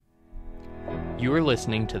You are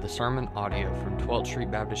listening to the sermon audio from 12th Street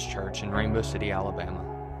Baptist Church in Rainbow City, Alabama.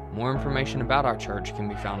 More information about our church can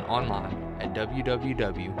be found online at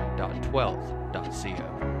www.12th.co.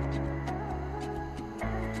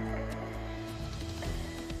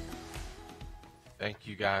 Thank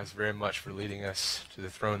you guys very much for leading us to the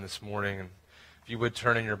throne this morning. And if you would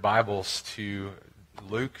turn in your Bibles to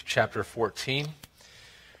Luke chapter 14.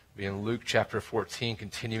 We'll be in Luke chapter 14,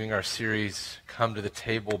 continuing our series, Come to the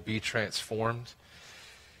Table, Be Transformed.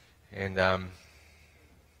 And to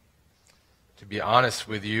be honest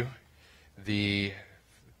with you, the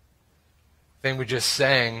thing we just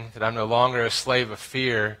sang, that I'm no longer a slave of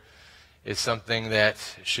fear, is something that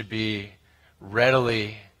should be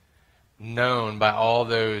readily known by all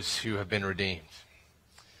those who have been redeemed.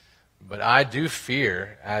 But I do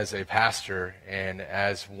fear, as a pastor and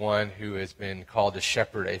as one who has been called to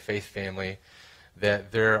shepherd a faith family,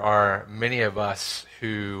 that there are many of us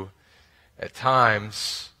who, at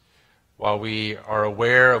times, while we are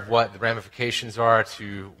aware of what the ramifications are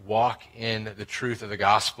to walk in the truth of the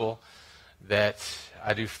gospel, that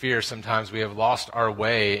I do fear sometimes we have lost our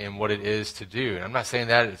way in what it is to do. And I'm not saying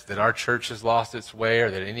that our church has lost its way or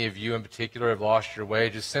that any of you in particular have lost your way,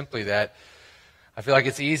 just simply that I feel like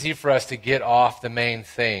it's easy for us to get off the main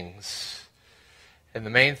things. And the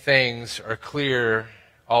main things are clear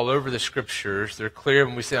all over the scriptures. They're clear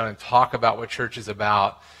when we sit down and talk about what church is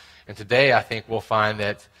about. And today I think we'll find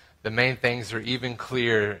that the main things are even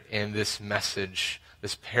clear in this message,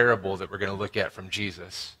 this parable that we're going to look at from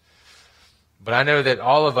Jesus. But I know that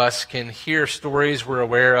all of us can hear stories we're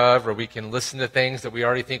aware of, or we can listen to things that we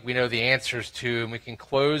already think we know the answers to, and we can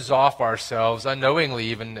close off ourselves unknowingly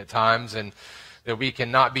even at times, and that we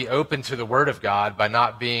cannot be open to the Word of God by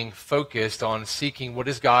not being focused on seeking what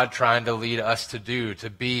is God trying to lead us to do, to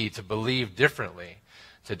be, to believe differently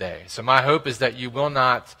today. So my hope is that you will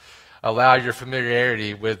not allow your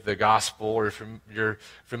familiarity with the gospel or your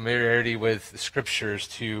familiarity with the scriptures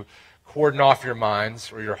to cordon off your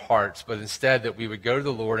minds or your hearts, but instead that we would go to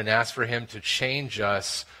the Lord and ask for Him to change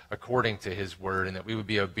us according to His Word, and that we would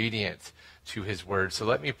be obedient to His Word. So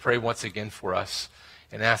let me pray once again for us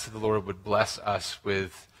and ask that the Lord would bless us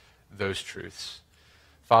with those truths.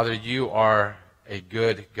 Father, you are a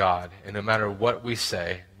good God, and no matter what we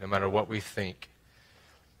say, no matter what we think,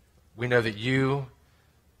 we know that you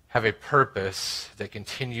have a purpose that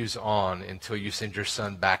continues on until you send your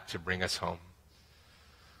Son back to bring us home.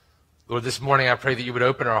 Lord, this morning I pray that you would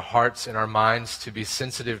open our hearts and our minds to be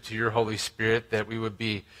sensitive to your Holy Spirit, that we would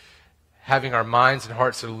be having our minds and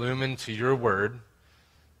hearts illumined to your word,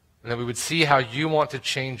 and that we would see how you want to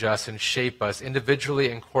change us and shape us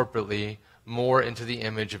individually and corporately more into the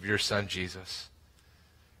image of your Son, Jesus.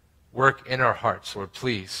 Work in our hearts, Lord,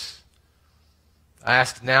 please. I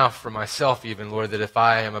ask now for myself even, Lord, that if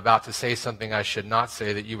I am about to say something I should not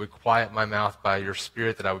say, that you would quiet my mouth by your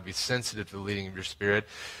Spirit, that I would be sensitive to the leading of your Spirit.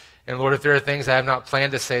 And Lord, if there are things I have not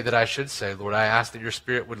planned to say that I should say, Lord, I ask that your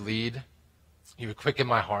Spirit would lead, you would quicken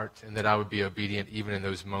my heart, and that I would be obedient even in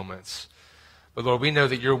those moments. But Lord, we know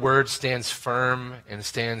that your word stands firm and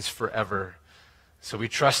stands forever. So we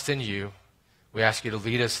trust in you. We ask you to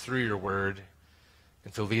lead us through your word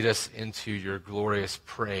and to lead us into your glorious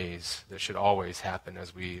praise that should always happen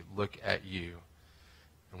as we look at you.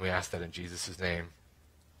 And we ask that in Jesus' name.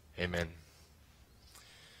 Amen.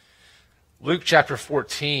 Luke chapter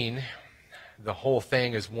 14, the whole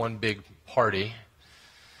thing is one big party.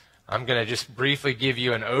 I'm going to just briefly give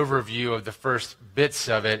you an overview of the first bits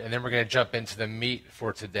of it, and then we're going to jump into the meat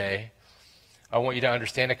for today. I want you to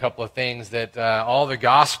understand a couple of things, that all the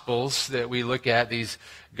Gospels that we look at, these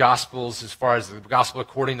Gospels as far as the Gospel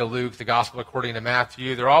according to Luke, the Gospel according to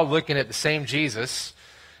Matthew, they're all looking at the same Jesus,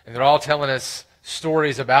 and they're all telling us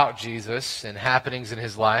stories about Jesus and happenings in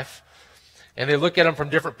his life. And they look at them from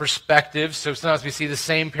different perspectives. So sometimes we see the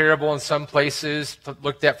same parable in some places,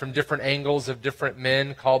 looked at from different angles of different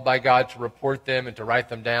men called by God to report them and to write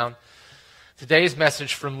them down. Today's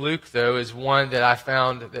message from Luke, though, is one that I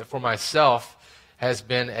found that for myself has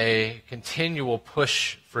been a continual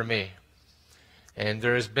push for me. And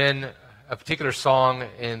there has been a particular song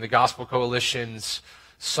in the Gospel Coalition's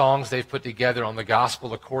songs they've put together on the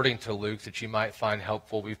gospel according to Luke that you might find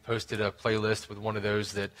helpful. We've posted a playlist with one of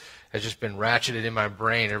those that has just been ratcheted in my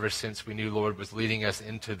brain ever since we knew Lord was leading us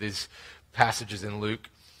into these passages in Luke.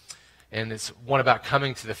 And it's one about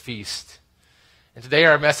coming to the feast. And today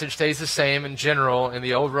our message stays the same in general in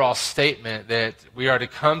the overall statement that we are to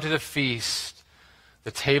come to the feast,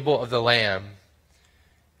 the table of the Lamb.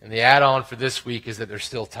 And the add-on for this week is that there's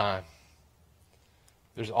still time.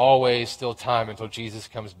 There's always still time until Jesus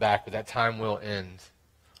comes back, but that time will end.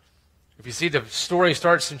 If you see, the story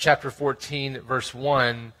starts in chapter 14, verse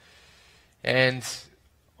 1, and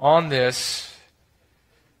on this,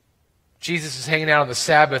 Jesus is hanging out on the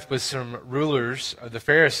Sabbath with some rulers of the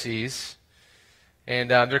Pharisees,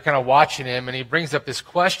 and they're kind of watching him, and he brings up this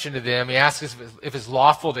question to them. He asks if it's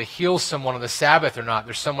lawful to heal someone on the Sabbath or not.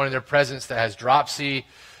 There's someone in their presence that has dropsy,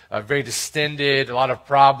 very distended, a lot of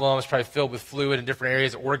problems, probably filled with fluid in different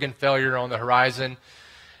areas, organ failure on the horizon.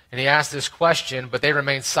 And he asks this question, but they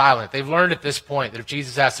remain silent. They've learned at this point that if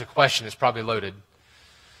Jesus asks a question, it's probably loaded.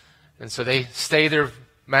 And so they stay their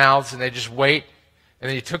mouths and they just wait. And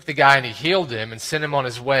then he took the guy and he healed him and sent him on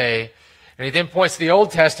his way. And he then points to the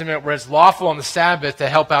Old Testament where it's lawful on the Sabbath to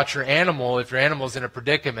help out your animal if your animal's in a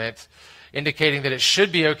predicament, indicating that it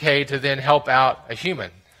should be okay to then help out a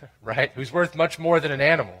human, right, who's worth much more than an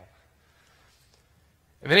animal.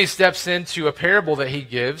 And then he steps into a parable that he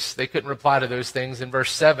gives. They couldn't reply to those things. In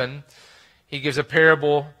verse 7, he gives a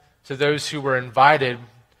parable to those who were invited.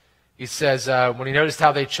 He says, when he noticed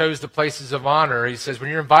how they chose the places of honor, he says,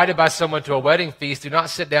 when you're invited by someone to a wedding feast, do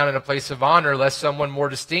not sit down in a place of honor, lest someone more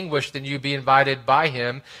distinguished than you be invited by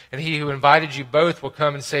him. And he who invited you both will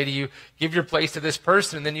come and say to you, give your place to this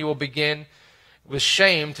person, and then you will begin with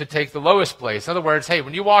shame to take the lowest place. In other words, hey,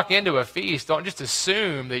 when you walk into a feast, don't just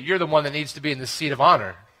assume that you're the one that needs to be in the seat of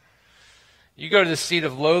honor. You go to the seat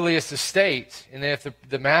of lowliest estate, and if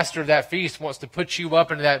the master of that feast wants to put you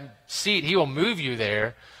up into that seat, he will move you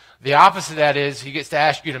there. The opposite of that is he gets to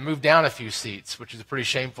ask you to move down a few seats, which is a pretty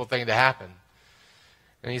shameful thing to happen.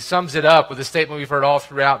 And he sums it up with a statement we've heard all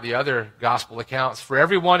throughout the other gospel accounts. For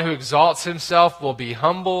everyone who exalts himself will be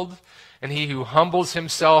humbled, and he who humbles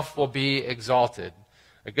himself will be exalted.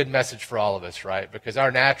 A good message for all of us, right? Because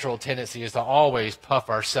our natural tendency is to always puff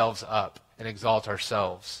ourselves up and exalt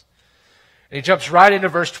ourselves. And he jumps right into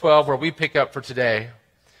verse 12 where we pick up for today.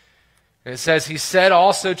 And it says, he said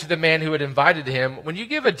also to the man who had invited him, when you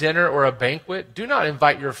give a dinner or a banquet, do not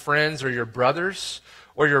invite your friends or your brothers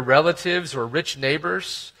or your relatives or rich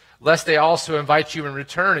neighbors, lest they also invite you in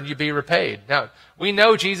return and you be repaid. Now, we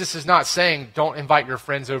know Jesus is not saying don't invite your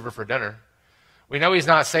friends over for dinner. We know he's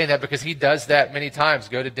not saying that because he does that many times,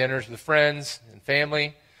 go to dinners with friends and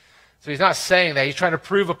family. So he's not saying that. He's trying to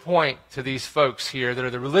prove a point to these folks here that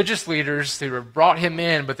are the religious leaders who have brought him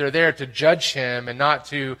in, but they're there to judge him and not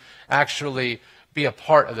to actually be a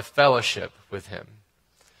part of the fellowship with him.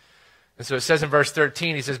 And so it says in verse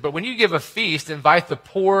 13, he says, but when you give a feast, invite the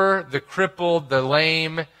poor, the crippled, the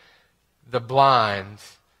lame, the blind,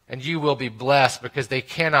 and you will be blessed because they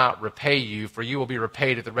cannot repay you, for you will be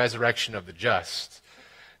repaid at the resurrection of the just.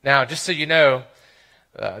 Now, just so you know,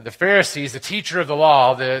 the Pharisees, the teacher of the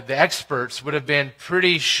law, the experts would have been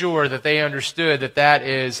pretty sure that they understood that that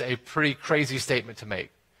is a pretty crazy statement to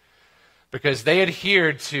make. Because they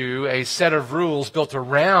adhered to a set of rules built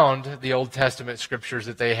around the Old Testament scriptures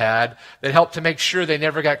that they had that helped to make sure they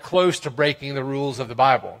never got close to breaking the rules of the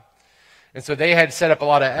Bible. And so they had set up a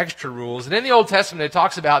lot of extra rules. And in the Old Testament, it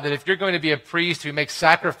talks about that if you're going to be a priest who makes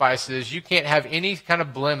sacrifices, you can't have any kind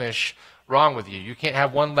of blemish wrong with you. You can't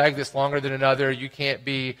have one leg that's longer than another. You can't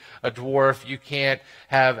be a dwarf. You can't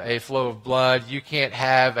have a flow of blood. You can't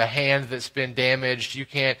have a hand that's been damaged. You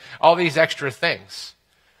can't, all these extra things.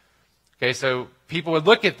 Okay, so people would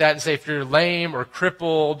look at that and say, if you're lame or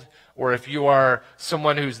crippled, or if you are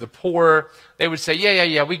someone who's the poor, they would say,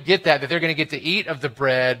 yeah, we get that they're going to get to eat of the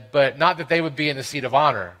bread, but not that they would be in the seat of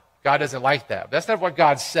honor. God doesn't like that. But that's not what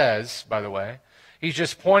God says, by the way. He's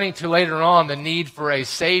just pointing to later on the need for a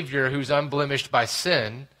Savior who's unblemished by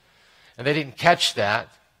sin, and they didn't catch that.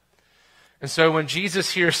 And so when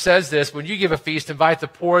Jesus here says this, when you give a feast, invite the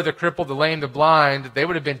poor, the crippled, the lame, the blind, they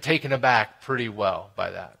would have been taken aback pretty well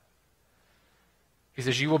by that. He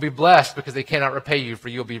says, you will be blessed because they cannot repay you, for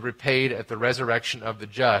you'll be repaid at the resurrection of the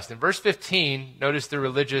just. In verse 15, notice the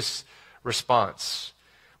religious response.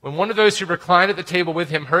 When one of those who reclined at the table with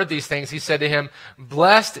him heard these things, he said to him,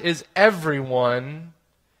 blessed is everyone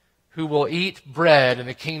who will eat bread in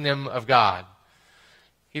the kingdom of God.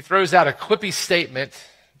 He throws out a quippy statement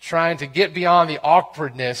trying to get beyond the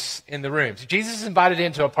awkwardness in the room. So Jesus is invited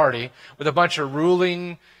into a party with a bunch of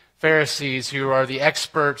ruling Pharisees who are the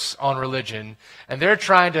experts on religion, and they're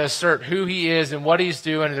trying to assert who he is and what he's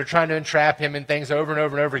doing, and they're trying to entrap him in things over and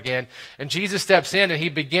over and over again. And Jesus steps in and he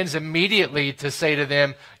begins immediately to say to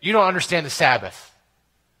them, you don't understand the Sabbath.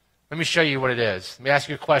 Let me show you what it is. Let me ask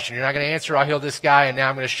you a question. You're not going to answer, I'll heal this guy, and now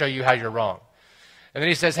I'm going to show you how you're wrong. And then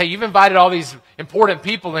he says, hey, you've invited all these important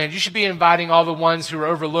people in. You should be inviting all the ones who are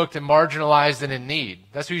overlooked and marginalized and in need.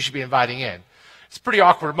 That's who you should be inviting in. It's a pretty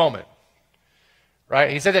awkward moment.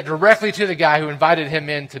 Right? He said that directly to the guy who invited him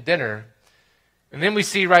in to dinner. And then we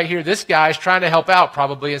see right here, this guy is trying to help out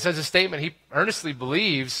probably, and says a statement he earnestly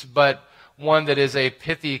believes, but one that is a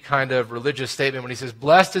pithy kind of religious statement when he says,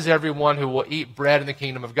 blessed is everyone who will eat bread in the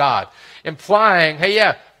kingdom of God. Implying, hey,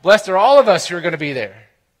 yeah, blessed are all of us who are going to be there.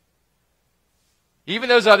 Even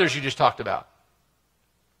those others you just talked about.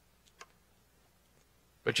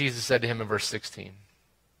 But Jesus said to him in verse 16,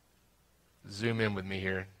 zoom in with me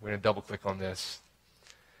here. We're going to double click on this.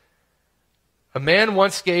 A man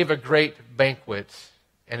once gave a great banquet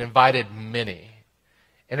and invited many.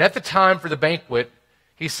 And at the time for the banquet,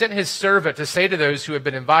 he sent his servant to say to those who had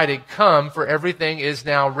been invited, come, for everything is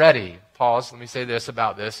now ready. Pause, let me say this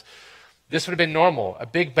about this. This would have been normal. A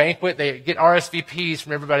big banquet, they get RSVPs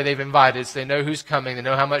from everybody they've invited, so they know who's coming, they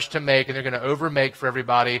know how much to make, and they're going to overmake for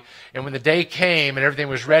everybody. And when the day came and everything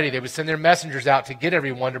was ready, they would send their messengers out to get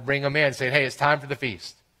everyone to bring them in, saying, hey, it's time for the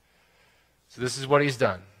feast. So this is what he's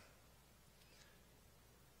done.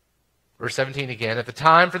 Verse 17 again, at the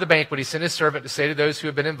time for the banquet, he sent his servant to say to those who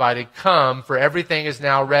had been invited, come, for everything is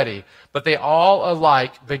now ready. But they all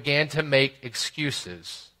alike began to make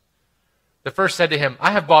excuses. The first said to him,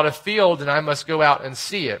 I have bought a field and I must go out and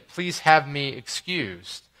see it. Please have me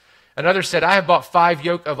excused. Another said, I have bought 5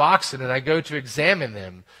 yoke of oxen and I go to examine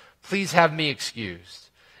them. Please have me excused.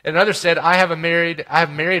 And another said, I have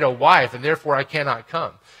married a wife and therefore I cannot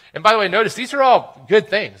come. And by the way, notice these are all good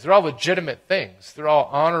things. They're all legitimate things. They're all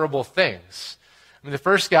honorable things. I mean, the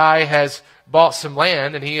first guy has bought some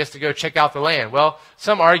land and he has to go check out the land. Well,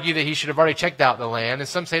 some argue that he should have already checked out the land, and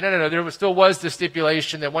some say, no, there still was the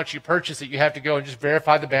stipulation that once you purchase it, you have to go and just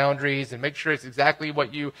verify the boundaries and make sure it's exactly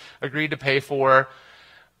what you agreed to pay for.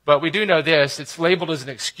 But we do know this, it's labeled as an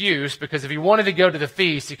excuse because if he wanted to go to the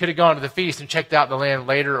feast, he could have gone to the feast and checked out the land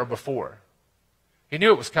later or before. He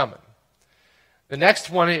knew it was coming. The next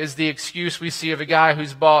one is the excuse we see of a guy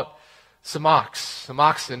who's bought some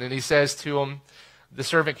oxen, and he says to him, the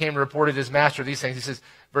servant came and reported his master these things. He says,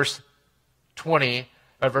 verse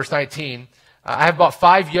 19, I have bought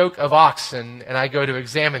 5 yoke of oxen, and I go to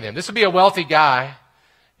examine them. This would be a wealthy guy.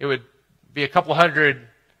 It would be a couple hundred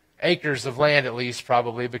acres of land at least,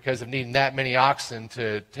 probably, because of needing that many oxen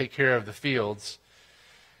to take care of the fields.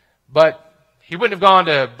 But he wouldn't have gone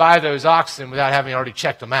to buy those oxen without having already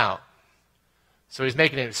checked them out. So he's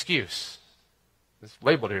making an excuse. It's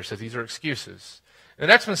labeled here, it says these are excuses. And the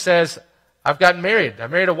next one says, I've gotten married. I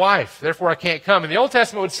married a wife, therefore I can't come. And the Old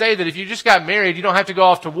Testament would say that if you just got married, you don't have to go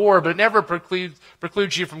off to war, but it never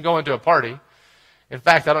precludes you from going to a party. In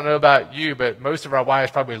fact, I don't know about you, but most of our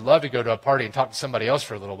wives probably love to go to a party and talk to somebody else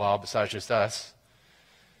for a little while besides just us.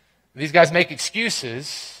 These guys make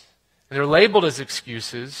excuses, and they're labeled as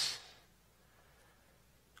excuses.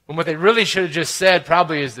 When what they really should have just said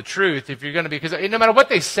probably is the truth, if you're going to be, because no matter what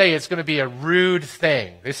they say, it's going to be a rude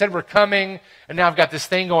thing. They said, we're coming, and now I've got this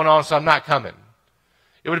thing going on, so I'm not coming.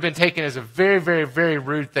 It would have been taken as a very, very, very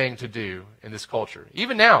rude thing to do in this culture.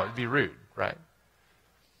 Even now, it'd be rude, right?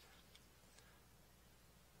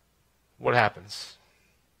 What happens?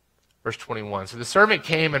 Verse 21. So the servant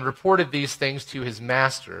came and reported these things to his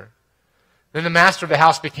master. Then the master of the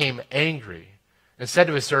house became angry and said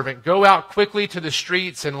to his servant, go out quickly to the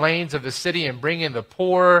streets and lanes of the city and bring in the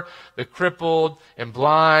poor, the crippled, and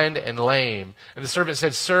blind, and lame. And the servant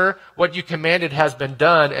said, sir, what you commanded has been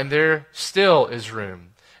done, and there still is room.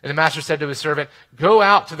 And the master said to his servant, go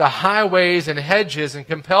out to the highways and hedges and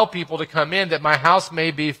compel people to come in that my house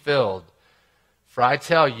may be filled. For I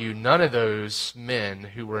tell you, none of those men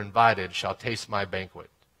who were invited shall taste my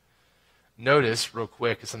banquet. Notice, real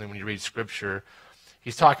quick, it's something when you read Scripture,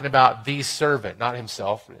 he's talking about the servant, not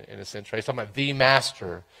himself, in a sense, right? He's talking about the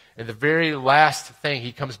master. And the very last thing,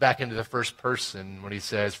 he comes back into the first person when he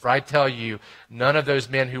says, for I tell you, none of those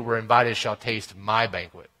men who were invited shall taste my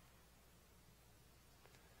banquet.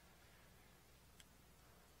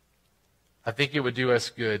 I think it would do us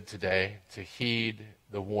good today to heed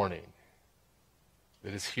the warning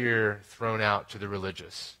that is here thrown out to the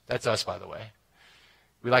religious. That's us, by the way.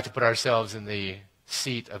 We like to put ourselves in the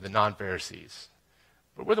seat of the non-Pharisees.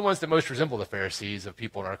 But we're the ones that most resemble the Pharisees of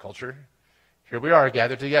people in our culture. Here we are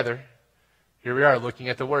gathered together. Here we are looking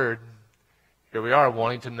at the Word. Here we are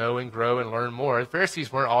wanting to know and grow and learn more. The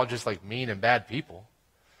Pharisees weren't all just like mean and bad people.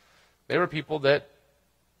 They were people that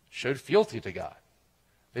showed fealty to God.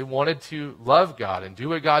 They wanted to love God and do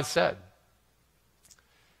what God said.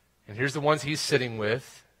 And here's the ones he's sitting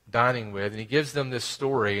with, dining with, and he gives them this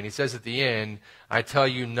story, and he says at the end, I tell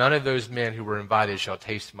you, none of those men who were invited shall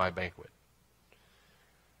taste my banquet.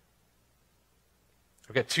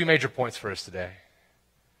 I've got 2 major points for us today,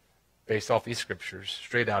 based off these scriptures,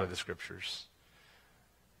 straight out of the scriptures.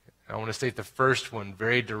 I want to state the first one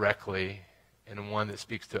very directly and one that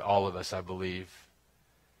speaks to all of us, I believe.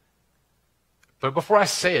 But before I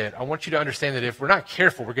say it, I want you to understand that if we're not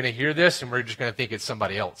careful, we're going to hear this and we're just going to think it's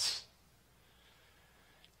somebody else.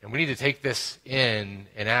 And we need to take this in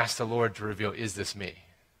and ask the Lord to reveal, is this me?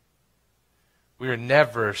 We are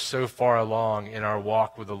never so far along in our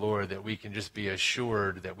walk with the Lord that we can just be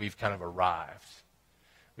assured that we've kind of arrived.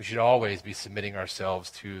 We should always be submitting ourselves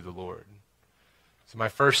to the Lord. So my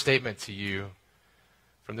first statement to you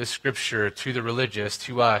from this scripture to the religious,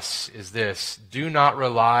 to us, is this: do not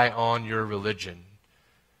rely on your religion,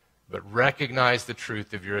 but recognize the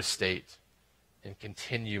truth of your estate and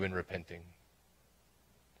continue in repenting.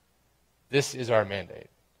 This is our mandate.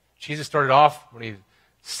 Jesus started off when he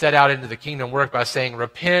set out into the kingdom work by saying,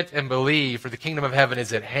 repent and believe, for the kingdom of heaven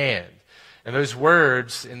is at hand. And those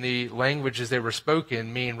words in the languages they were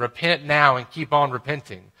spoken mean repent now and keep on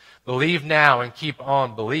repenting. Believe now and keep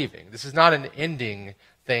on believing. This is not an ending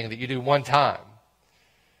thing that you do one time.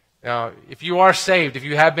 Now, if you are saved, if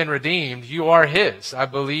you have been redeemed, you are His. I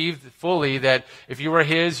believe fully that if you are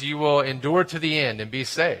His, you will endure to the end and be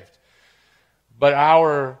saved. But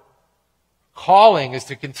our calling is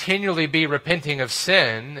to continually be repenting of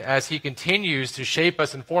sin as He continues to shape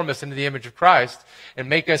us and form us into the image of Christ and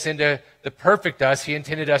make us into the perfect us He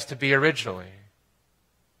intended us to be originally.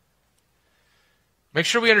 Make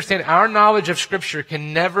sure we understand our knowledge of Scripture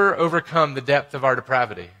can never overcome the depth of our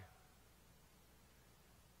depravity.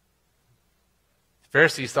 The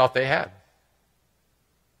Pharisees thought they had.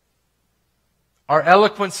 Our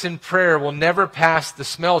eloquence in prayer will never pass the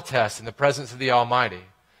smell test in the presence of the Almighty.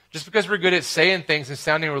 Just because we're good at saying things and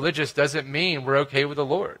sounding religious doesn't mean we're okay with the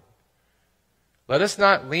Lord. Let us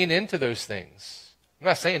not lean into those things. I'm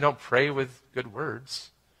not saying don't pray with good words.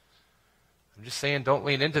 I'm just saying don't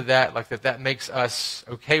lean into that like that makes us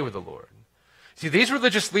okay with the Lord. See, these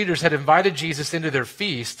religious leaders had invited Jesus into their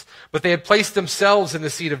feast, but they had placed themselves in the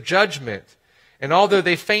seat of judgment. And although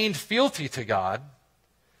they feigned fealty to God,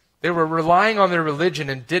 they were relying on their religion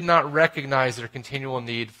and did not recognize their continual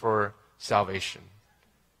need for salvation.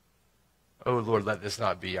 Oh, Lord, let this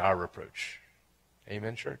not be our reproach.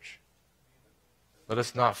 Amen, church? Let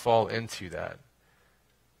us not fall into that.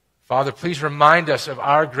 Father, please remind us of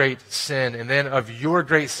our great sin and then of your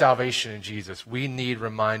great salvation in Jesus. We need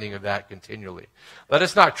reminding of that continually. Let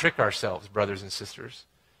us not trick ourselves, brothers and sisters,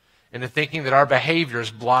 into thinking that our behaviors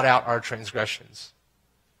blot out our transgressions.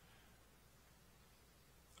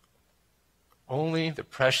 Only the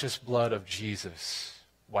precious blood of Jesus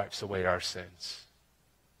wipes away our sins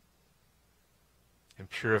and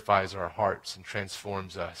purifies our hearts and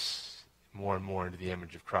transforms us more and more into the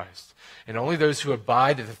image of Christ. And only those who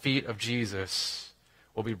abide at the feet of Jesus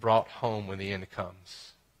will be brought home when the end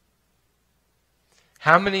comes.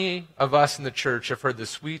 How many of us in the church have heard the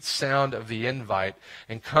sweet sound of the invite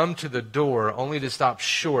and come to the door only to stop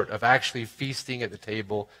short of actually feasting at the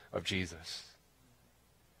table of Jesus?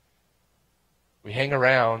 We hang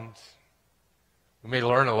around. We may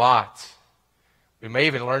learn a lot. We may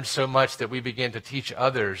even learn so much that we begin to teach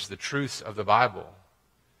others the truths of the Bible.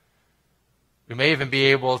 We may even be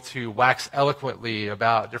able to wax eloquently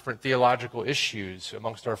about different theological issues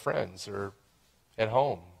amongst our friends or at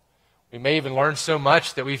home. We may even learn so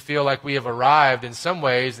much that we feel like we have arrived in some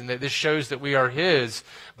ways and that this shows that we are His,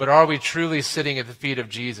 but are we truly sitting at the feet of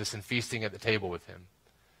Jesus and feasting at the table with Him?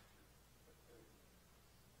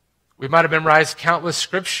 We might have memorized countless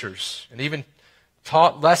scriptures and even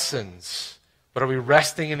taught lessons, but are we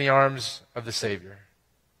resting in the arms of the Savior?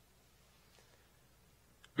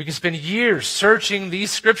 We can spend years searching these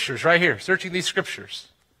scriptures, right here, searching these scriptures,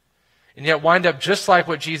 and yet wind up just like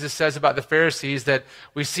what Jesus says about the Pharisees, that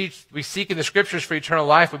we seek in the scriptures for eternal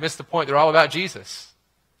life. We miss the point. They're all about Jesus.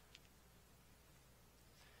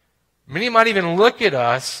 Many might even look at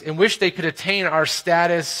us and wish they could attain our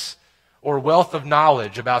status or wealth of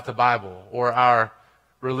knowledge about the Bible or our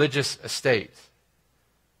religious estate.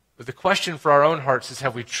 But the question for our own hearts is,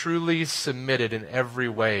 have we truly submitted in every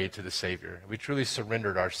way to the Savior? Have we truly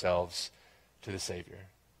surrendered ourselves to the Savior?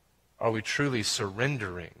 Are we truly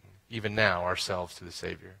surrendering, even now, ourselves to the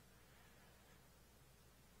Savior?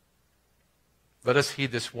 Let us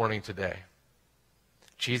heed this warning today.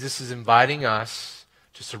 Jesus is inviting us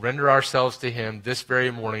to surrender ourselves to Him this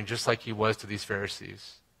very morning, just like He was to these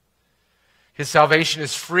Pharisees. His salvation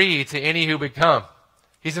is free to any who would come.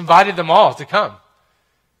 He's invited them all to come.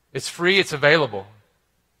 It's free, it's available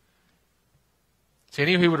to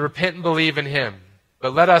any who would repent and believe in Him.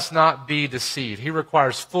 But let us not be deceived. He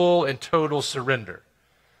requires full and total surrender.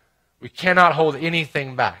 We cannot hold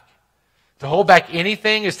anything back. To hold back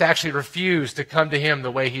anything is to actually refuse to come to Him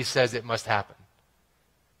the way He says it must happen.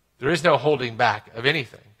 There is no holding back of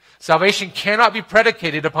anything. Salvation cannot be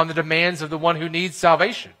predicated upon the demands of the one who needs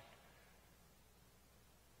salvation.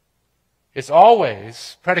 It's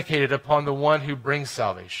always predicated upon the one who brings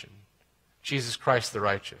salvation, Jesus Christ the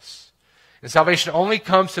righteous. And salvation only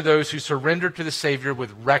comes to those who surrender to the Savior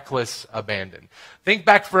with reckless abandon. Think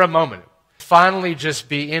back for a moment. Finally just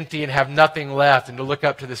be empty and have nothing left, and to look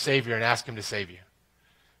up to the Savior and ask Him to save you.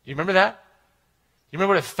 Do you remember that? You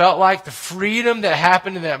remember what it felt like? The freedom that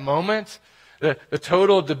happened in that moment? The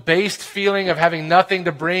total debased feeling of having nothing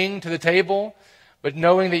to bring to the table, but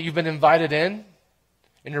knowing that you've been invited in?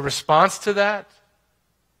 In your response to that?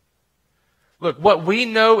 Look, what we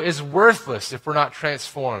know is worthless if we're not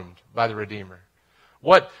transformed by the Redeemer.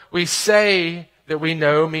 What we say that we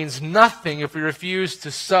know means nothing if we refuse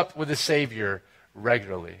to sup with the Savior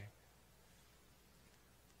regularly.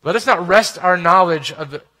 Let us not rest our knowledge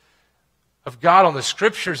of God on the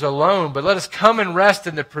Scriptures alone, but let us come and rest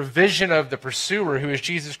in the provision of the pursuer, who is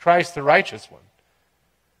Jesus Christ, the righteous one.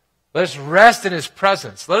 Let us rest in His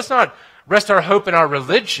presence. Let us not rest our hope in our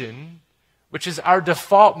religion, which is our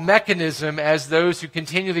default mechanism as those who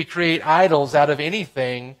continually create idols out of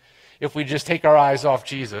anything if we just take our eyes off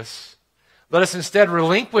Jesus. Let us instead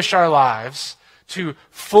relinquish our lives to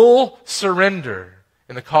full surrender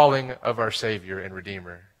in the calling of our Savior and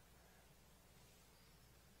Redeemer.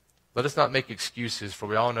 Let us not make excuses, for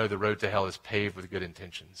we all know the road to hell is paved with good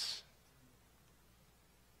intentions.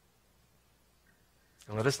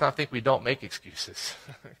 And let us not think we don't make excuses,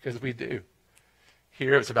 because we do.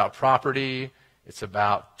 Here it's about property, it's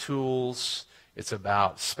about tools, it's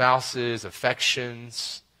about spouses,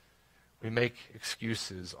 affections. We make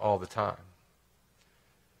excuses all the time.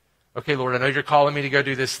 Okay, Lord, I know you're calling me to go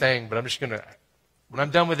do this thing, but I'm just going to, when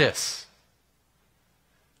I'm done with this,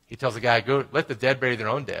 He tells the guy, go let the dead bury their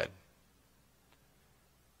own dead.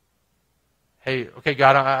 Hey, okay,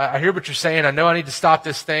 God, I hear what you're saying. I know I need to stop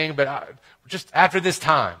this thing, but just after this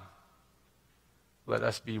time, let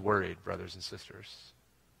us be worried, brothers and sisters.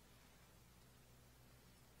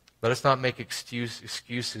 Let us not make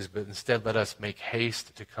excuses, but instead let us make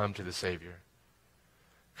haste to come to the Savior.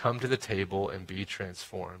 Come to the table and be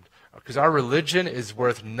transformed. Because our religion is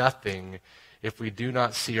worth nothing if we do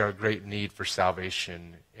not see our great need for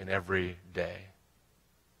salvation in every day.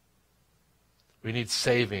 We need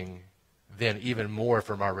saving then even more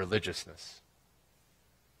from our religiousness.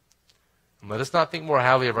 And let us not think more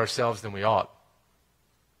highly of ourselves than we ought.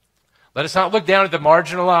 Let us not look down at the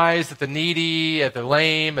marginalized, at the needy, at the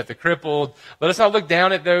lame, at the crippled. Let us not look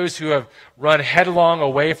down at those who have run headlong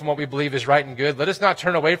away from what we believe is right and good. Let us not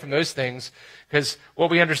turn away from those things, because what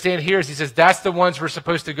we understand here is He says that's the ones we're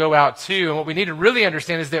supposed to go out to. And what we need to really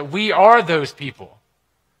understand is that we are those people.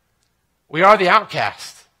 We are the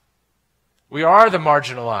outcast. We are the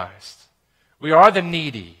marginalized. We are the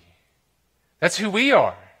needy. That's who we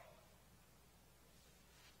are.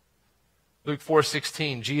 Luke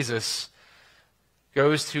 4:16, Jesus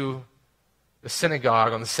goes to the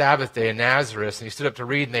synagogue on the Sabbath day in Nazareth, and He stood up to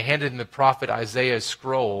read, and they handed Him the prophet Isaiah's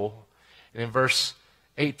scroll. And in verse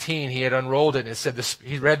 18, He had unrolled it, and it said,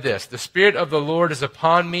 He read this, "The Spirit of the Lord is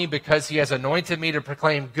upon me, because He has anointed me to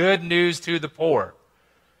proclaim good news to the poor.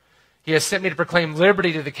 He has sent me to proclaim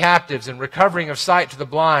liberty to the captives and recovering of sight to the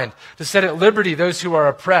blind, to set at liberty those who are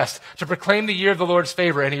oppressed, to proclaim the year of the Lord's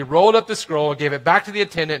favor." And He rolled up the scroll, gave it back to the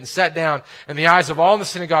attendant, and sat down. And the eyes of all in the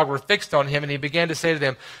synagogue were fixed on Him. And He began to say to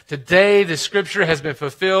them, "Today the Scripture has been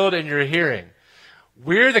fulfilled in your hearing."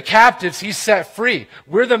 We're the captives He set free.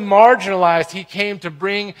 We're the marginalized He came to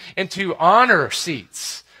bring into honor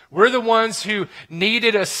seats. We're the ones who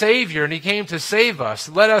needed a Savior, and He came to save us.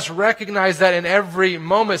 Let us recognize that in every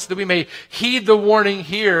moment so that we may heed the warning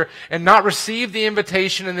here and not receive the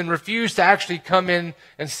invitation and then refuse to actually come in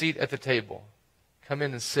and sit at the table. Come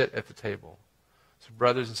in and sit at the table. So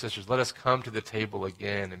brothers and sisters, let us come to the table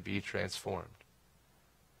again and be transformed.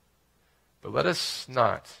 But let us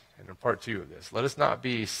not, and in part 2 of this, let us not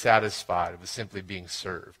be satisfied with simply being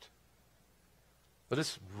served. Let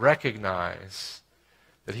us recognize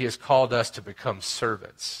that He has called us to become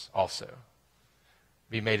servants also,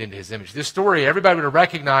 be made into His image. This story, everybody would have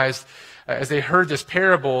recognized as they heard this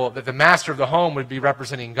parable that the master of the home would be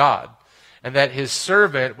representing God, and that his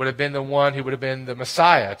servant would have been the one who would have been the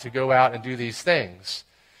Messiah to go out and do these things.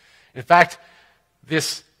 In fact,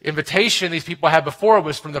 this invitation these people had before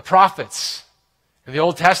was from the prophets in the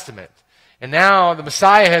Old Testament. And now the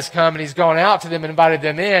Messiah has come and He's gone out to them and invited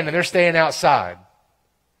them in, and they're staying outside.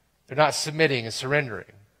 They're not submitting and surrendering.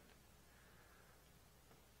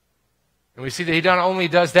 And we see that He not only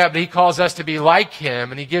does that, but He calls us to be like Him,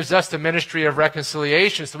 and He gives us the ministry of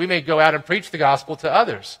reconciliation so we may go out and preach the gospel to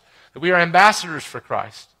others, that we are ambassadors for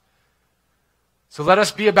Christ. So let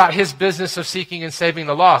us be about his business of seeking and saving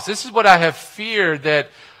the lost. This is what I have feared that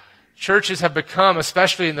churches have become,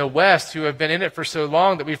 especially in the West, who have been in it for so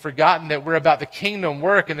long, that we've forgotten that we're about the kingdom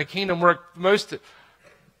work. And the kingdom work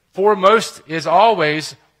foremost is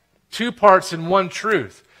always two parts in one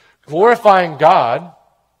truth: glorifying God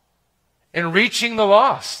and reaching the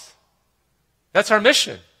lost. That's our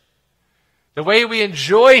mission. The way we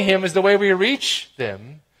enjoy him is the way we reach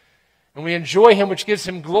them. And we enjoy him, which gives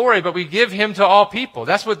him glory, but we give him to all people.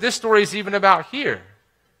 That's what this story is even about here.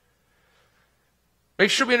 Make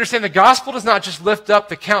sure we understand the gospel does not just lift up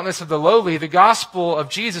the countenance of the lowly. The gospel of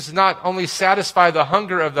Jesus does not only satisfy the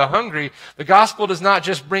hunger of the hungry. The gospel does not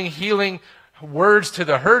just bring healing words to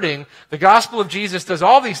the hurting. The gospel of Jesus does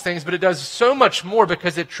all these things, but it does so much more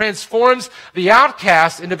because it transforms the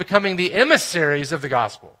outcast into becoming the emissaries of the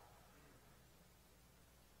gospel.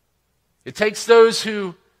 It takes those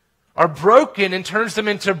who are broken and turns them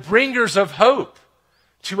into bringers of hope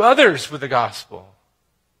to others with the gospel.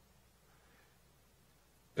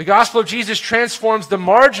 The gospel of Jesus transforms the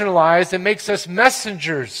marginalized and makes us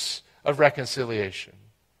messengers of reconciliation.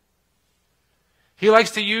 He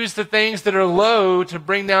likes to use the things that are low to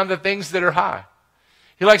bring down the things that are high.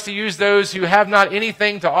 He likes to use those who have not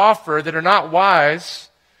anything to offer, that are not wise,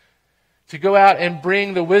 to go out and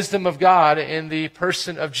bring the wisdom of God in the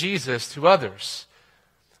person of Jesus to others.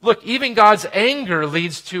 Look, even God's anger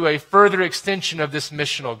leads to a further extension of this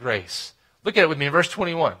missional grace. Look at it with me in verse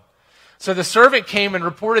 21. So the servant came and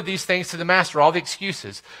reported these things to the master, all the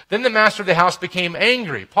excuses. Then the master of the house became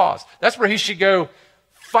angry. Pause. That's where he should go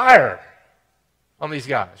fire on these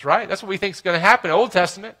guys, right? That's what we think is going to happen in the Old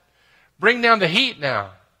Testament. Bring down the heat now.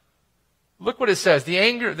 Look what it says.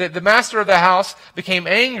 The master of the house became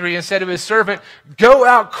angry and said to his servant, "Go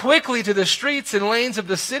out quickly to the streets and lanes of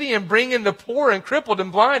the city and bring in the poor and crippled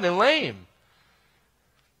and blind and lame."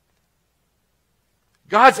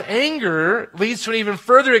 God's anger leads to an even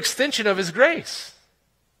further extension of his grace.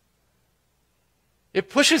 It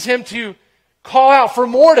pushes him to call out for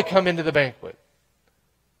more to come into the banquet.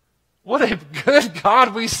 What a good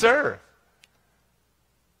God we serve.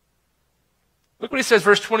 Look what he says,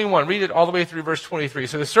 verse 21. Read it all the way through verse 23.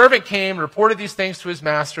 So the servant came and reported these things to his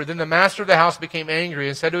master. Then the master of the house became angry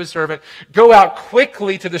and said to his servant, "Go out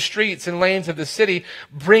quickly to the streets and lanes of the city.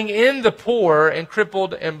 Bring in the poor and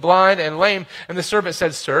crippled and blind and lame." And the servant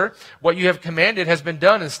said, "Sir, what you have commanded has been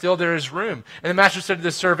done, and still there is room." And the master said to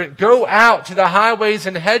the servant, "Go out to the highways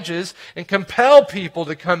and hedges and compel people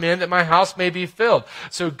to come in, that my house may be filled."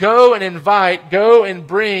 So go and invite, go and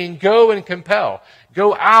bring, go and compel.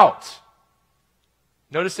 Go out.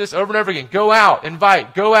 Notice this over and over again. Go out,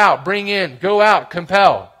 invite, go out, bring in, go out,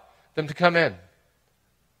 compel them to come in,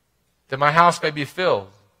 that my house may be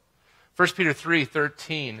filled. 1 Peter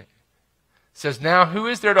 3:13 says, "Now who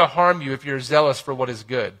is there to harm you if you are zealous for what is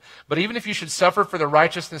good? But even if you should suffer for the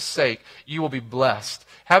righteousness' sake, you will be blessed.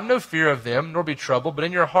 Have no fear of them, nor be troubled, but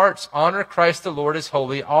in your hearts honor Christ the Lord as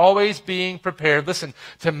holy, always being prepared," listen,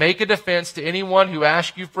 "to make a defense to anyone who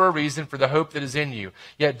asks you for a reason for the hope that is in you.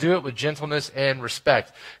 Yet do it with gentleness and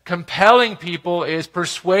respect." Compelling people is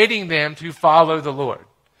persuading them to follow the Lord.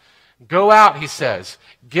 Go out, he says.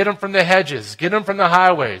 Get them from the hedges. Get them from the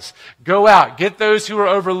highways. Go out. Get those who are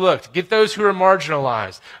overlooked. Get those who are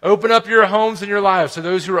marginalized. Open up your homes and your lives to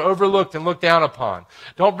those who are overlooked and looked down upon.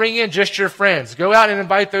 Don't bring in just your friends. Go out and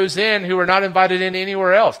invite those in who are not invited in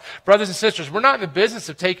anywhere else. Brothers and sisters, we're not in the business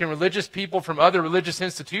of taking religious people from other religious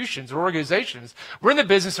institutions or organizations. We're in the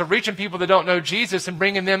business of reaching people that don't know Jesus and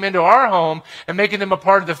bringing them into our home and making them a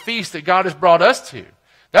part of the feast that God has brought us to.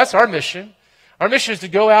 That's our mission. Our mission is to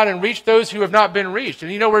go out and reach those who have not been reached.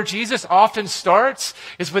 And you know where Jesus often starts?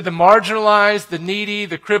 Is with the marginalized, the needy,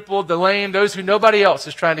 the crippled, the lame, those who nobody else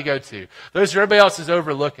is trying to go to. Those who everybody else is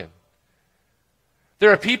overlooking.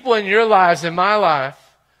 There are people in your lives, in my life,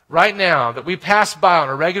 right now, that we pass by on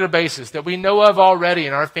a regular basis, that we know of already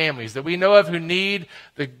in our families, that we know of who need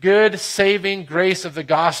the good, saving grace of the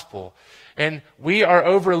gospel. And we are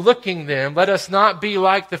overlooking them. Let us not be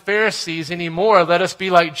like the Pharisees anymore. Let us be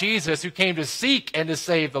like Jesus, who came to seek and to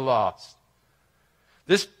save the lost.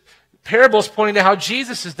 This parable is pointing to how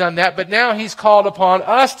Jesus has done that, but now he's called upon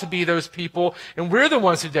us to be those people, and we're the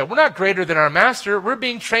ones who do it. We're not greater than our master. We're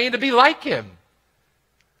being trained to be like him.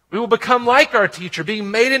 We will become like our teacher, being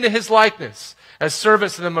made into his likeness as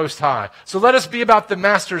servants of the Most High. So let us be about the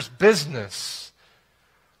master's business.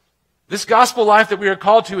 This gospel life that we are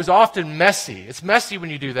called to is often messy. It's messy when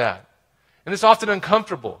you do that. And it's often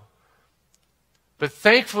uncomfortable. But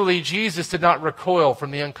thankfully, Jesus did not recoil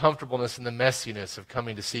from the uncomfortableness and the messiness of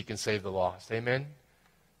coming to seek and save the lost. Amen?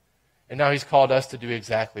 And now he's called us to do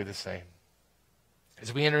exactly the same.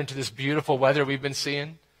 As we enter into this beautiful weather we've been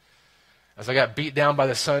seeing, as I got beat down by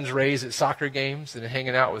the sun's rays at soccer games and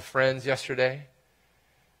hanging out with friends yesterday,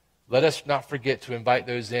 let us not forget to invite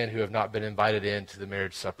those in who have not been invited in to the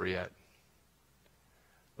marriage supper yet.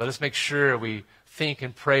 Let us make sure we think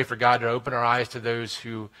and pray for God to open our eyes to those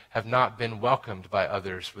who have not been welcomed by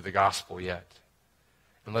others with the gospel yet.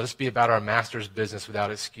 And let us be about our Master's business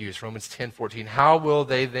without excuse. Romans 10:14. How will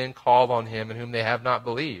they then call on him in whom they have not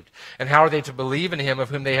believed? And how are they to believe in him of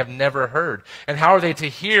whom they have never heard? And how are they to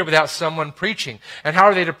hear without someone preaching? And how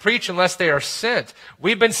are they to preach unless they are sent?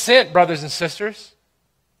 We've been sent, brothers and sisters.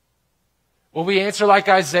 Will we answer like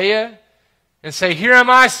Isaiah and say, "Here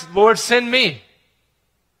am I, Lord, send me"?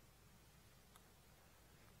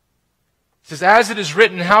 It says, as it is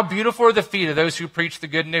written, how beautiful are the feet of those who preach the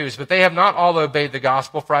good news. But they have not all obeyed the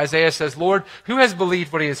gospel. For Isaiah says, Lord, who has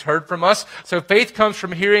believed what he has heard from us? So faith comes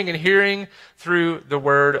from hearing, and hearing through the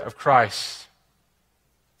word of Christ.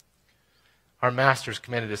 Our Master's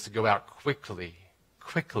commanded us to go out quickly.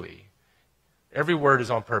 Every word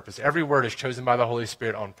is on purpose. Every word is chosen by the Holy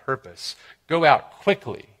Spirit on purpose. Go out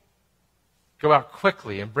quickly. Go out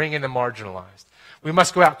quickly and bring in the marginalized. We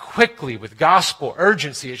must go out quickly with gospel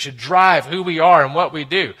urgency. It should drive who we are and what we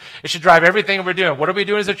do. It should drive everything we're doing. What are we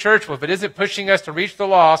doing as a church? Well, if it isn't pushing us to reach the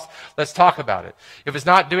lost, let's talk about it. If it's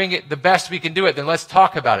not doing it the best we can do it, then let's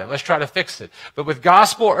talk about it. Let's try to fix it. But with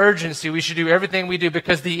gospel urgency, we should do everything we do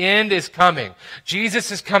because the end is coming.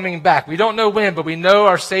 Jesus is coming back. We don't know when, but we know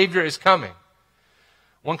our Savior is coming.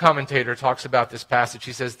 One commentator talks about this passage.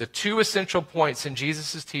 He says, the two essential points in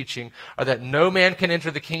Jesus' teaching are that no man can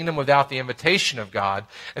enter the kingdom without the invitation of God,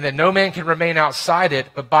 and that no man can remain outside it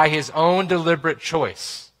but by his own deliberate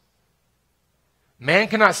choice. Man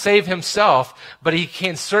cannot save himself, but he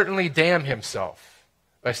can certainly damn himself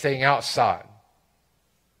by staying outside.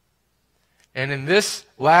 And in this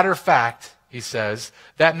latter fact, he says,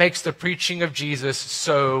 that makes the preaching of Jesus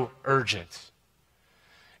so urgent.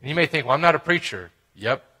 And you may think, well, I'm not a preacher.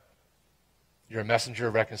 Yep. You're a messenger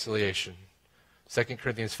of reconciliation. 2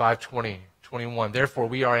 Corinthians 5:20-21. Therefore,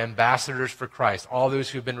 we are ambassadors for Christ, all those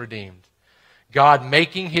who have been redeemed. God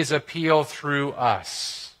making his appeal through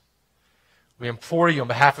us. We implore you on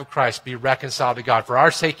behalf of Christ, be reconciled to God. For our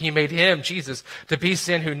sake, he made him, Jesus, to be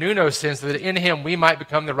sin who knew no sin, so that in him we might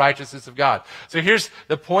become the righteousness of God. So here's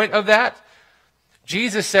the point of that.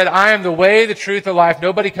 Jesus said, I am the way, the truth, the life.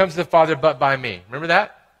 Nobody comes to the Father but by me. Remember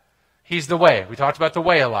that? He's the way. We talked about the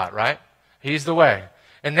way a lot, right? He's the way.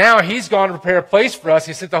 And now he's gone to prepare a place for us.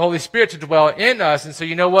 He sent the Holy Spirit to dwell in us. And so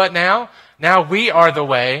you know what now? Now we are the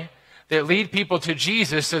way that lead people to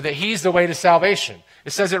Jesus so that he's the way to salvation. It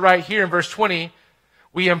says it right here in verse 20.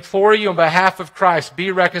 We implore you on behalf of Christ,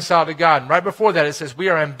 be reconciled to God. And right before that it says we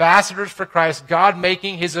are ambassadors for Christ, God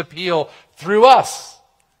making his appeal through us.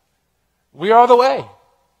 We are the way.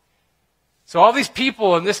 So all these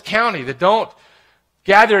people in this county that don't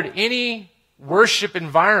gather at any worship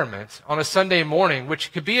environment on a Sunday morning,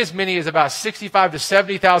 which could be as many as about 65 to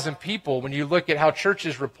 70,000 people when you look at how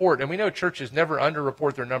churches report. And we know churches never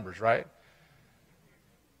underreport their numbers, right?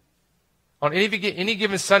 On any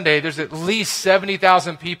given Sunday, there's at least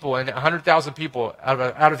 70,000 people and 100,000 people out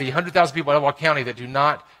of the 100,000 people in Etowah County that do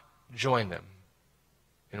not join them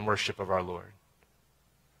in worship of our Lord.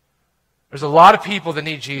 There's a lot of people that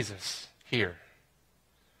need Jesus here.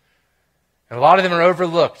 And a lot of them are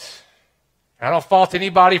overlooked. And I don't fault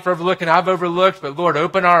anybody for overlooking. I've overlooked, but Lord,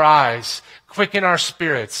 open our eyes, quicken our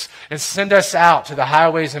spirits, and send us out to the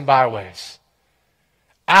highways and byways.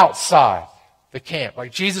 Outside the camp.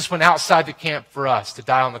 Like Jesus went outside the camp for us to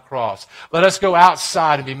die on the cross. Let us go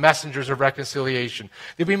outside and be messengers of reconciliation.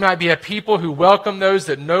 That we might be a people who welcome those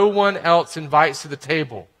that no one else invites to the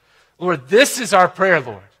table. Lord, this is our prayer,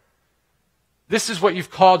 Lord. This is what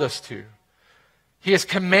you've called us to. He has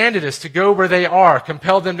commanded us to go where they are,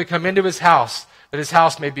 compel them to come into his house, that his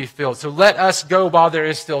house may be filled. So let us go while there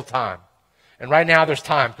is still time. And right now there's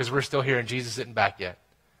time because we're still here and Jesus isn't back yet.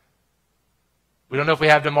 We don't know if we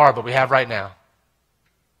have tomorrow, but we have right now.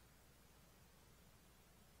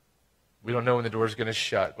 We don't know when the door is going to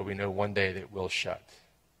shut, but we know one day that it will shut.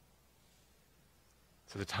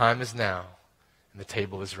 So the time is now, and the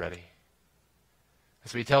table is ready.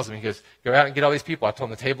 That's what he tells them. He goes, go out and get all these people. I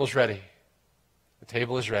told them the table's ready. The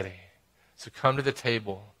table is ready. So come to the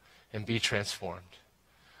table and be transformed.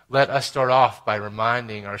 Let us start off by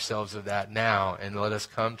reminding ourselves of that now, and let us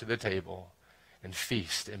come to the table and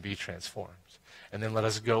feast and be transformed. And then let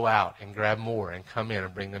us go out and grab more and come in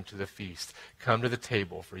and bring them to the feast. Come to the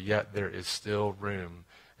table, for yet there is still room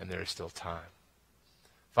and there is still time.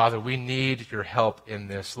 Father, we need your help in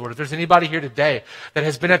this. Lord, if there's anybody here today that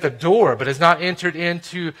has been at the door but has not entered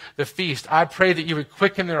into the feast, I pray that you would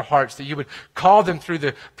quicken their hearts, that you would call them through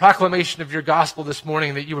the proclamation of your gospel this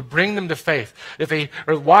morning, that you would bring them to faith. If they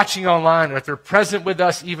are watching online, or if they're present with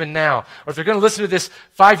us even now, or if they're going to listen to this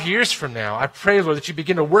 5 years from now, I pray, Lord, that you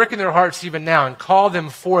begin to work in their hearts even now and call them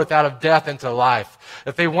forth out of death into life.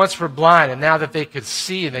 That they once were blind and now that they could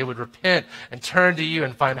see, and they would repent and turn to you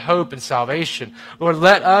and find hope and salvation. Lord,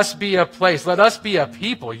 let us be a place, let us be a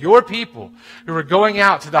people, your people, who are going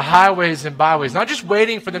out to the highways and byways, not just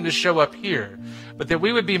waiting for them to show up here, but that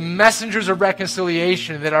we would be messengers of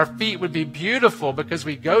reconciliation, and that our feet would be beautiful because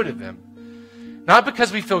we go to them. Not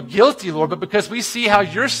because we feel guilty, Lord, but because we see how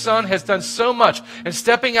your Son has done so much in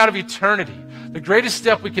stepping out of eternity, the greatest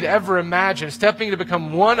step we could ever imagine, stepping to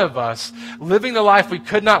become one of us, living the life we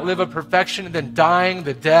could not live of perfection, and then dying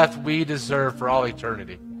the death we deserve for all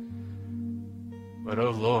eternity. But,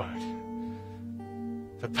 oh Lord,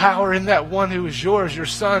 the power in that one who is yours, your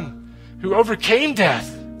Son, who overcame death,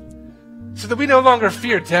 so that we no longer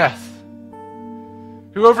fear death,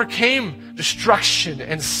 who overcame destruction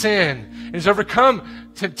and sin, and has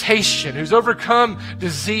overcome temptation, who's overcome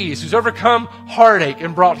disease, who's overcome heartache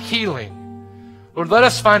and brought healing. Lord, let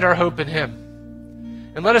us find our hope in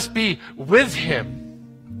him, and let us be with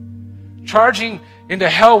him, charging into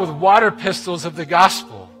hell with water pistols of the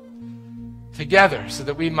gospel together, so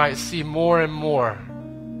that we might see more and more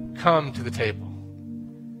come to the table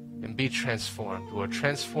and be transformed. Lord,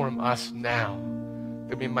 transform us now,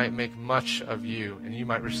 that we might make much of you, and you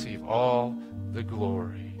might receive all the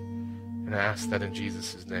glory. And I ask that in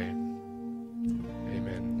Jesus' name.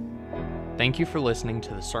 Amen. Thank you for listening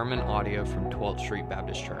to the sermon audio from 12th Street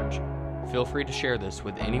Baptist Church. Feel free to share this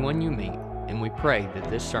with anyone you meet, and we pray that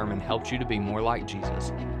this sermon helps you to be more like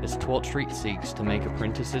Jesus, as 12th Street seeks to make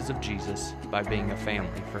apprentices of Jesus by being a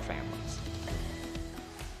family for families.